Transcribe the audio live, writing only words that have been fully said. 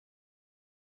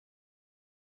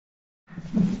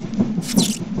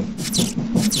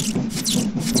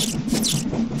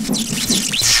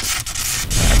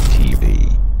TV.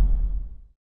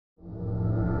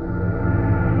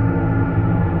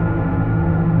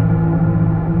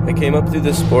 I came up through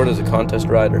this sport as a contest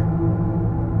rider.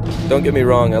 Don't get me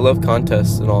wrong, I love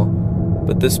contests and all,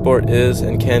 but this sport is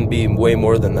and can be way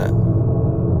more than that.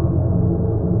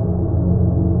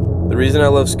 The reason I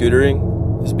love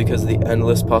scootering is because of the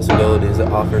endless possibilities it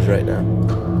offers right now.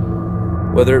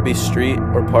 Whether it be street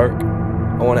or park,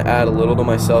 I want to add a little to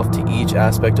myself to each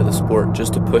aspect of the sport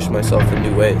just to push myself in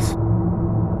new ways.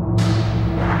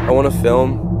 I want to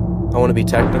film, I want to be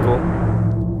technical,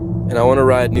 and I want to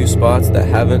ride new spots that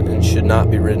haven't and should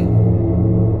not be ridden.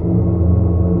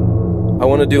 I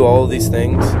want to do all of these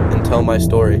things and tell my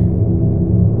story.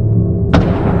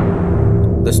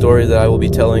 The story that I will be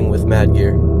telling with Mad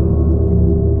Gear.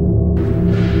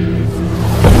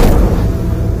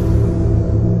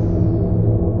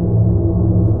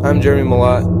 I'm Jeremy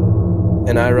Malott,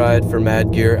 and I ride for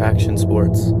Mad Gear Action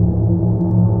Sports.